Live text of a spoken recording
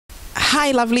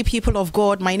Hi, lovely people of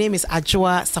God. My name is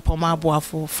Yeboah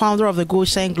Boafo, founder of the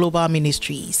Grusah Global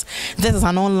Ministries. This is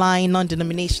an online,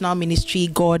 non-denominational ministry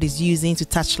God is using to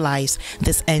touch lives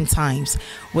this end times.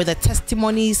 With the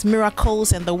testimonies,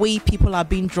 miracles, and the way people are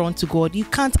being drawn to God, you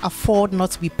can't afford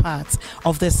not to be part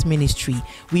of this ministry.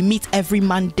 We meet every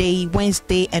Monday,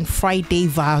 Wednesday, and Friday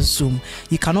via Zoom.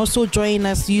 You can also join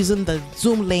us using the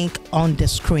Zoom link on the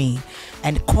screen.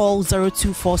 And call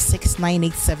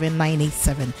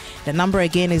 0246987987. The number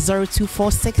again is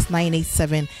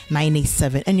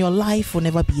 0246987987. And your life will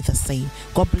never be the same.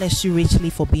 God bless you richly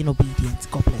for being obedient.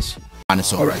 God bless you.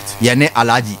 All right. Yene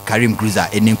Alhaji Karim Grusah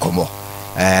enin komo.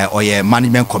 Or ye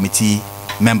management committee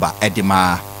member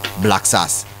Edema Black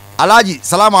Stars. Alhaji,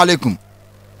 salamu alaikum.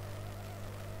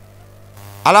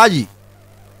 Alhaji.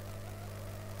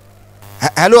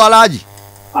 Hello Alhaji.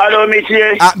 Hello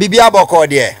monsieur. Bibi aboko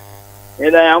there.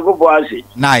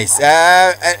 Nice.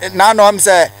 Now I'm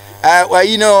say, well,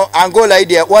 you know, Angola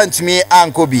idea wants me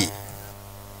Uncle B.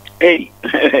 Hey,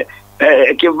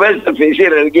 Kibes facing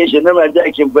relegation, never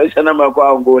Kibes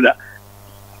Angola.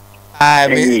 I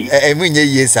mean,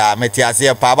 yes,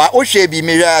 Metiasia Papa, Oshebi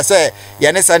Mira say,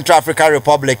 Yana Central African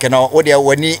Republic, and all there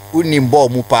when he unimbo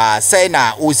mupa, say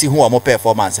na Usi who are more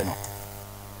performance.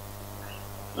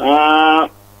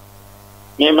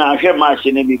 I hear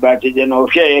machine be but you know,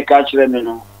 okay, catch them, you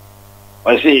know.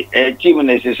 I see a team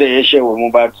necessary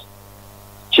show, but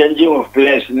changing of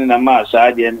place in a mass,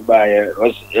 I didn't buy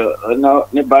was no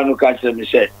Nibano catch them,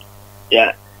 said,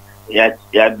 yeah,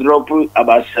 drop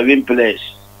about 7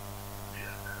 players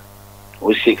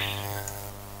or 6.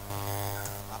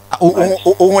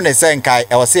 When they say, I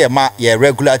was say, ma, yeah,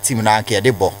 regular team now,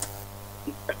 the ball.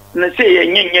 Let's say a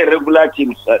regular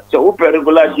team, so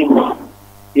regular team.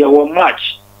 Your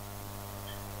match,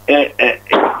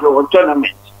 your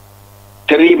tournament,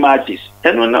 3 matches.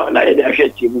 And no, I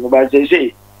team, but they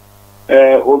say,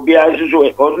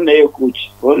 Obiasu on the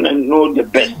coach, on know the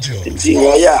best.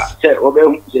 Yeah, say,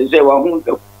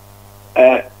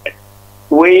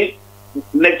 we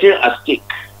let it at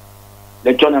stake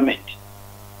the tournament.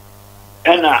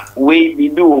 And we be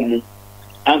doing,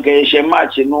 and get a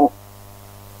match, you know,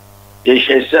 the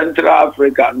Central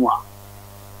Africa.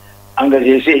 And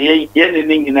they say,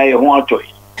 anything in a want to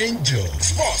Angel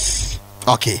Sports.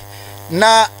 Okay.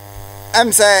 Now,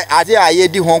 I'm saying, I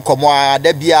did home come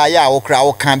there be a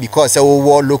crowd can because a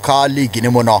war local league in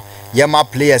Mono. Yama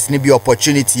players need be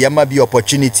opportunity, Yama be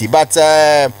opportunity. But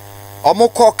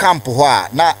Omoko camp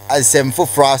na asemfo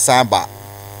fra samba.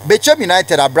 Betchem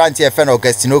United a branch FN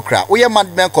Augustino Kra. We are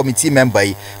management committee member.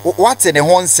 What's in the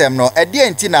home sem no? A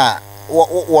dientina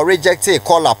or reject a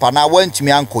call up and I went to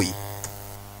me uncle.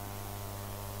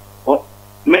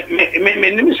 Me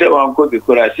say one could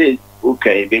because I say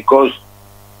okay because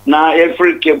now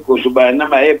every camp goes by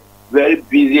now I very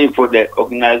busy for the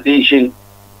organization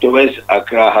towards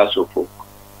Accra House of Folk.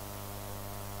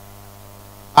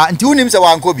 And you name say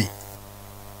one could be.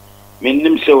 Me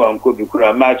name say one could be because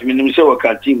I match me name say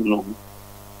one team no.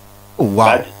 Oh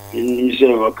wow. But me say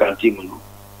one team no.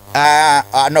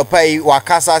 No pay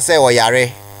wakasa say o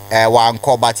yare one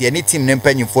call but any team name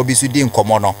penny for be sudin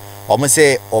komono. Omo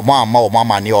say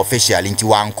mama ni official into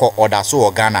one call order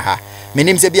so Ghana ha.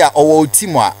 Menim say bia owo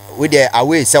team a we there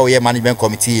away say we management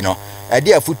committee no. E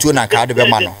dey afutuo na ka de be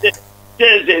ma no.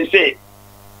 Say.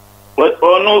 What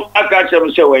ono aka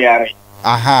chem say we yare.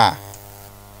 Aha.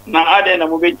 Na ade na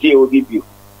mo be tie obi bio.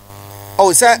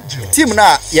 Oh say team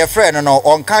na your friend no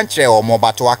on kan kire omo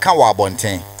but waka wa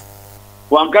bonten.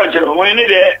 Wan kan kire omo ni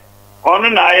de ono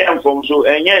na I am from so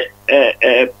enye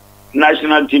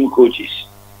national team coaches.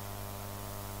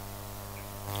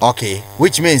 Okay,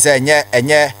 which means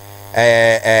enye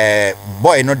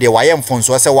boy no de wayem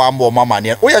fonso say wa mbo mama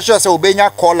ne. We sure say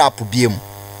obenya call up biem.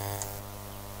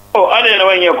 Oh, I don't know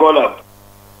when you call up.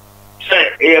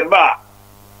 Say e ba.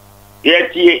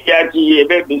 Yati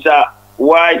baby sa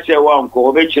why say one ko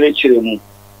obe chire mu.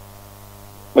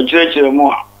 O chire mu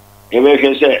a e be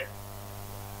say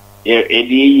e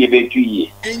di ye be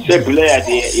tuye. Say player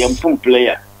de yempum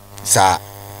player. Sa.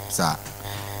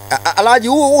 Alhaji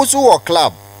who so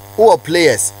club who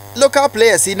players local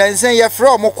players in and say you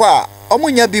from kwa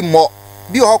omunya bi mo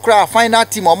bi hokra final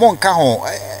team omo nka ho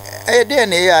e dey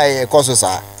na e koso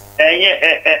sa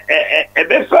e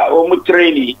be fa omu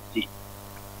training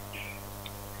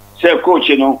say coach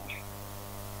no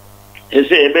e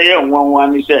say e be ye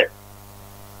nwanwan ni say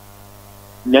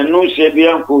the no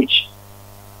Serbian coach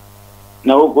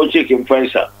na o coach kim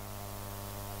faisa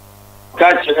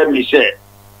catch me say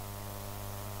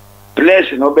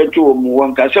place no betu mu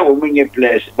won ka say wo munye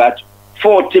place but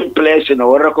 14 players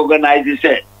no recognize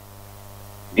say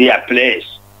their place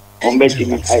on betting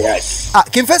ayat. Ah,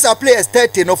 Kimfesa players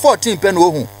 13 or 14 pen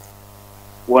wo.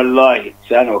 Wallahi,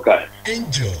 sanoka.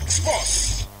 Angel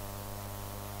Sports.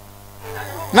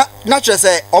 Na just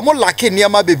say omo laki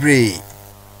niama bebre.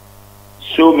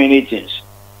 So many things.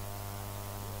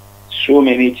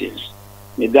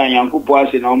 Me dan yankupo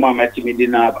ase na oma metimi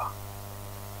dinaba.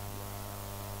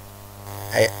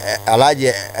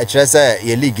 Alhaji, I just say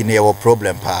your league near a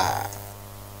problem pa.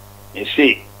 You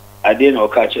see, I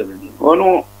didn't catch it. Oh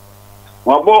no,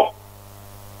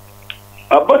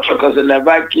 about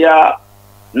Czechoslovakia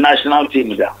national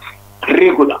team there,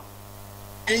 regular.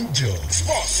 Angel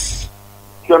Sports.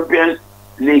 Champions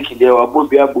League there were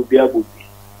bubia.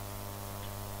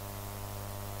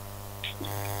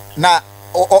 Na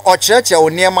o church o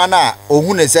niema na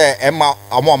ohun ne say ema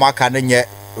amaka na nye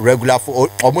regular for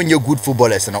omunye good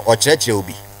footballers no o church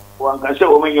obi. One can say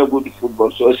omunye good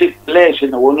football so say players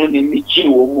na wonu ni chi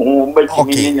wo mu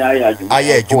betimi nya ya aduma.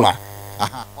 Aye aduma.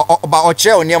 Aha. Ba o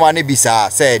church o niema na bisa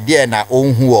say there na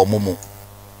onhu o mumu.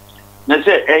 Na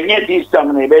say enye this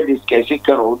time na be discuss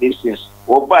karo this is.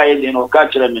 Wo ba ye dey no ka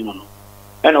kire me no.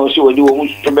 E na o se wo di wo mu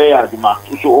so be ya aduma.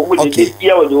 So wo mu dey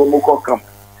dia wo di wo mu kokam.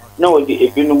 Na wo di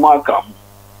ebinu mu akam.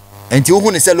 Enti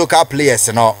ohun say local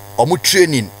players no omu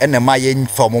training and ma yen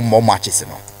from more matches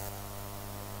no.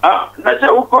 Na say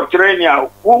wo ko training a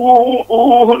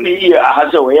wo ni ya ha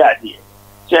say we ya di.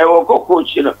 Say wo ko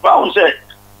coach no. Ba say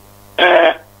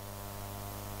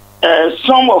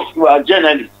some of your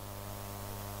journalists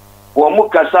wo mu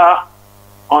kasa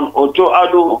on Otto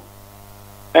Addo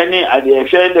any at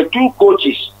the two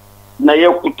coaches na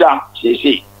yakuta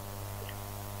say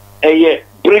a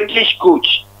British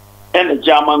coach and a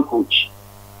German coach.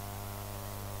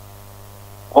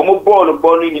 Omo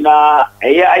ball ni na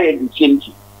aye di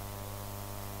change.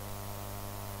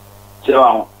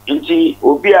 So nti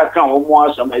obi aka omo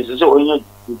asam ese se onye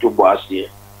to boase.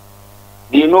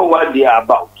 They know what they are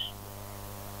about.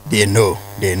 They know.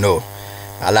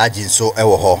 Alhaji so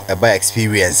ewo ho eba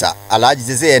experience Alhaji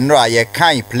say enro aye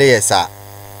kan players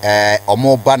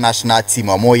omo ba national team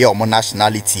omo ye omo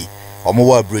nationality omo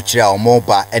wa brochira omo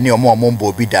ba ene omo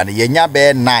mbo bi dan ye nya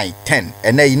be 9 10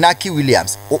 ene Inaki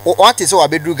Williams what is wa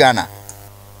bedru Ghana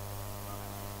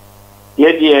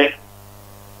ye die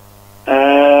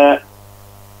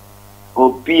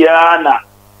obiana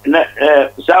na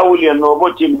William no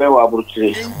bo team be wa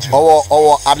brochira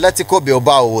owo Atletico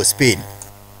Bilbao Spain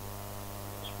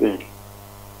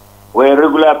we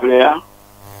regular player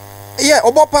yeah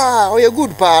obopa o ye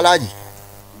good pa Alhaji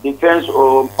defense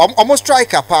or almost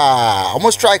striker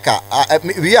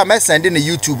we are sending the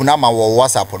YouTube na ma wo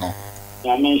WhatsApp no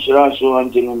I mean sure so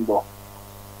antinumbo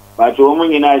but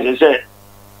omunyina say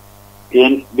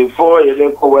in before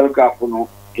the World Cup no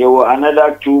there were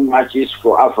another 2 matches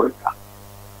for Africa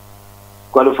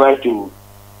qualified to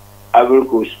Ivory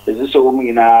Coast this so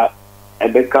omunyina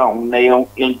ebeka na yon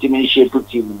intimate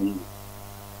team.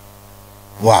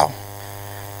 Wow.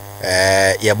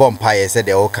 Yeboah Empire said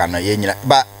they all can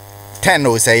but 10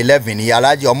 or say 11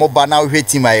 Alhaji omo ba na hwe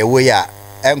team ayewe ya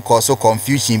enko so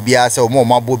confusion bia say omo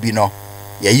mabobi no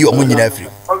ye yi omo nyina afri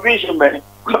confusion be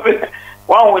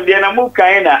one we dey na mu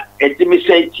kan na etimi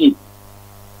say team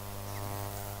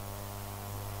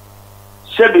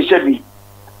sebi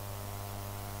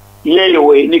ye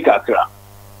yo ni kakra.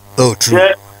 Oh true.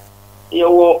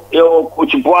 Yo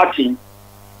coach Boateng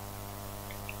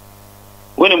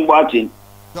when Boateng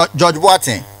George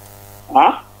Boateng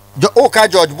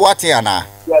George Boateng ana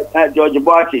George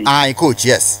Boateng coach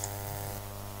yes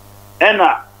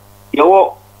ena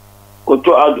yo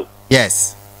Otto Addo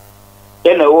yes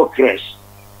ena wo Chris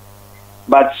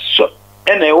but so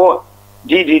ena wo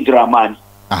Didi Dramani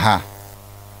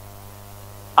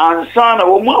ansana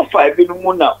wo mu afa bi no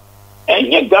mu na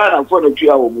enye Ghana for the 2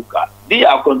 hour muka they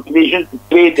are contribution to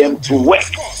pay them to work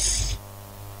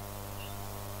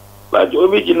but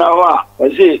original I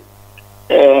say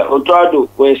Otto Addo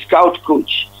was scout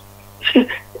coach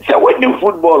so when the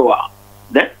football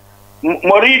then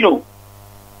Mourinho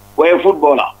was a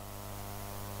footballer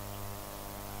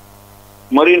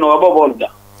Mourinho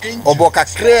abobolda oboka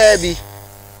krebi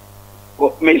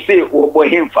me say obo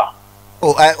himfa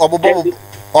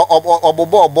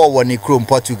obobo woni krom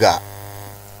Portugal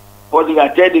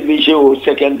third division or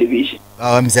second division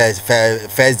says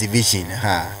first division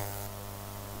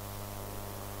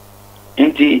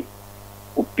Inti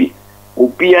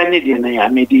Upiani de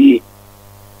Nayamidi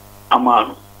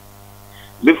Amano.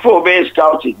 Before being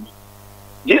scouted,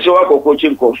 this is what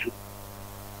coaching course.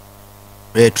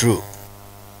 Very true.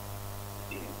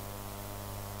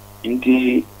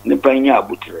 Inti Nipanya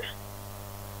Butre.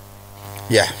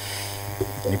 Yeah,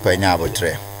 Nipanya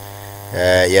Butre.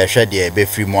 Yeah, shed ye be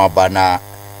free more bana.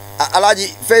 Alhaji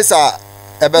face a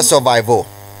best survival.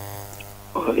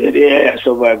 Oh, yeah,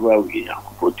 survival we are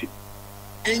put it.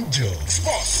 Angel.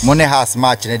 Money has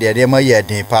match in the demo ye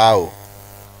de pao.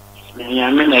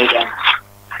 Yeah, me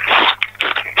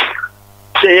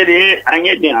say it, I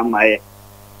get the my.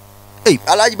 Hey,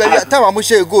 Alhaji baby, time I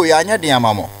must go, ya nya de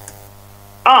amamo.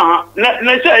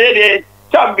 Let's say it,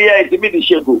 some be to be the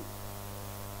shego.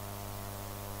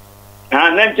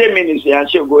 And then 10 minutes, I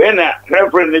shall go in a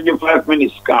reference 5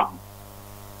 minutes come.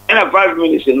 In a 5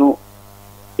 minutes, you know,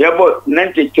 yeah, about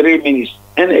 93 minutes,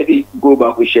 and I go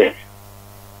back with share.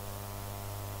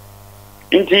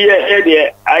 Into your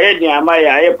head, I had the Amaya,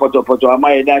 I had Poto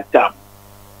Amaya that time.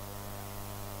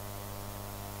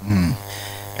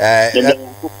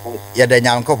 Yeah, the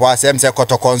Yanko was M.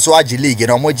 Kotokonso Aji League,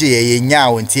 and Omoji,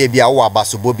 Yao, and Tibia,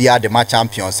 Basubobia, the match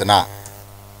champions now.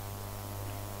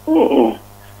 Oh,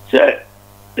 sir,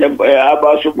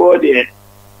 about Subodi,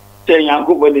 saying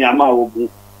Uncle Body Amabu.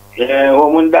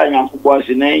 Woman dying Uncle Boss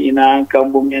in a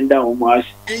Cambum and down was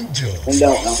Angel and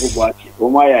down Uncle Bossy. Oh,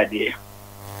 my idea.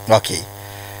 Okay.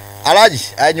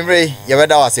 Alhaji, anyway, you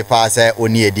better was a passer or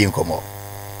near Dinkomo.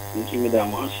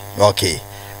 Okay.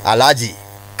 Alhaji,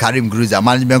 Karim Grusah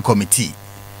Management Committee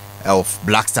of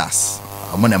Black Stars.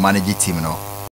 I'm on a managing team now.